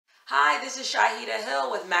Hi, this is Shaheedah Hill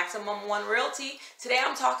with Maximum One Realty. Today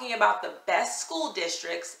I'm talking about the best school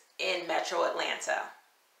districts in Metro Atlanta.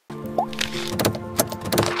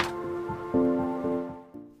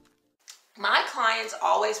 My clients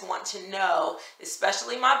always want to know,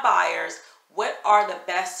 especially my buyers, what are the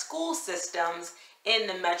best school systems in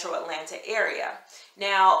the Metro Atlanta area.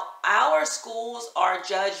 Now, our schools are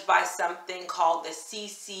judged by something called the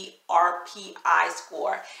CCRPI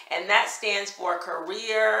score, and that stands for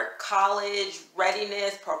Career College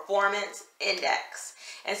Readiness Performance Index.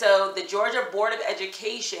 And so the Georgia Board of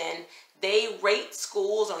Education, they rate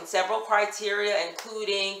schools on several criteria,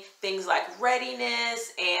 including things like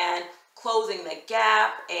readiness and closing the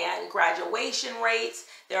gap and graduation rates.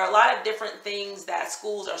 There are a lot of different things that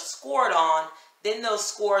schools are scored on. Then those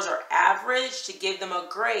scores are averaged to give them a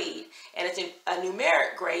grade, and it's a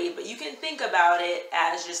numeric grade, but you can think about it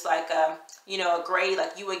as just like a grade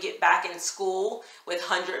like you would get back in school, with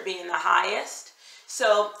 100 being the highest.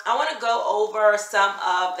 So I want to go over some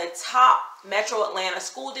of the top Metro Atlanta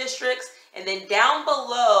school districts, and then down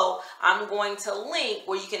below I'm going to link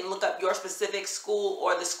where you can look up your specific school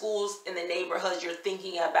or the schools in the neighborhoods you're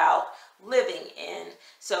thinking about living in.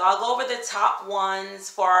 So I'll go over the top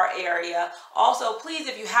ones for our area. Also, please,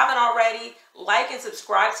 if you haven't already, like and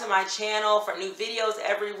subscribe to my channel for new videos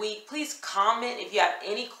every week. Please comment if you have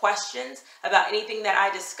any questions about anything that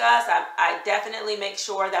I discuss. I definitely make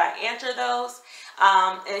sure that I answer those.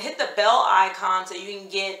 And hit the bell icon so you can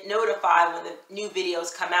get notified when the new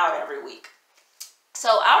videos come out every week.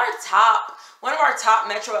 So one of our top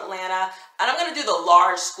Metro Atlanta, and I'm going to do the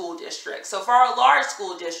large school districts. So for our large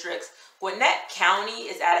school districts, Gwinnett County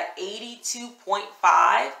is at an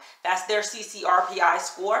 82.5. That's their CCRPI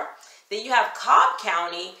score. Then you have Cobb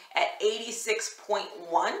County at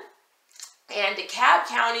 86.1. And DeKalb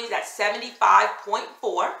County is at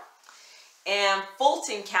 75.4. And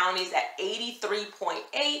Fulton County is at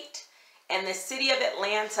 83.8. And the city of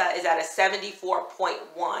Atlanta is at a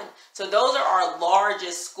 74.1. So those are our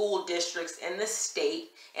largest school districts in the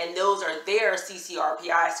state, and those are their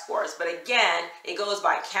CCRPI scores. But again, it goes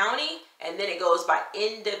by county, and then it goes by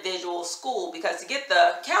individual school, because to get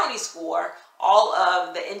the county score, all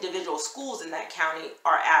of the individual schools in that county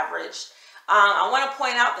are averaged. I want to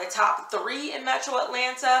point out the top 3 in Metro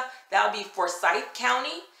Atlanta. That would be Forsyth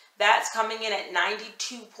County. That's coming in at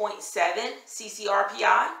 92.7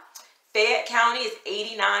 CCRPI. Fayette County is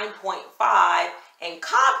 89.5, and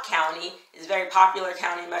Cobb County is a very popular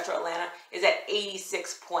county in Metro Atlanta, is at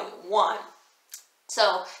 86.1.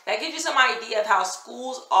 So that gives you some idea of how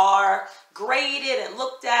schools are graded and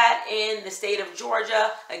looked at in the state of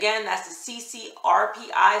Georgia. Again, that's the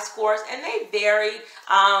CCRPI scores, and they vary.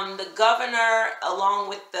 The governor, along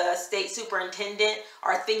with the state superintendent,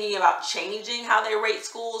 are thinking about changing how they rate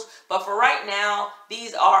schools. But for right now,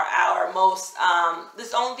 these are our most, this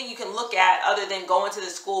is the only thing you can look at other than going to the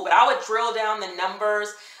school. But I would drill down the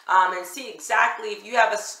numbers and see exactly if you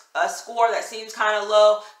have a score that seems kind of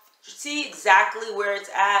low. See exactly where it's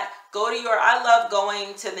at. I love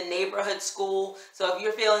going to the neighborhood school. So if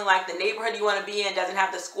you're feeling like the neighborhood you want to be in doesn't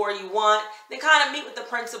have the score you want, then kind of meet with the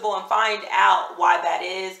principal and find out why that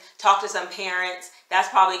is. Talk to some parents. That's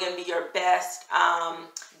probably going to be your best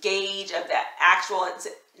gauge of that actual,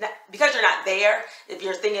 because you're not there. If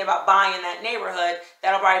you're thinking about buying in that neighborhood,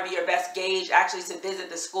 that'll probably be your best gauge actually to visit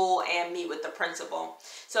the school and meet with the principal.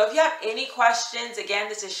 So if you have any questions, again,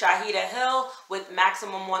 this is Shaheedah Hill with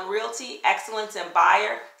Maximum One Realty, excellence in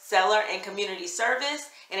buyer, seller, and community service.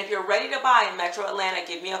 And if you're ready to buy in Metro Atlanta,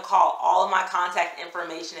 give me a call. All of my contact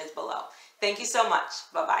information is below. Thank you so much.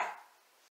 Bye-bye.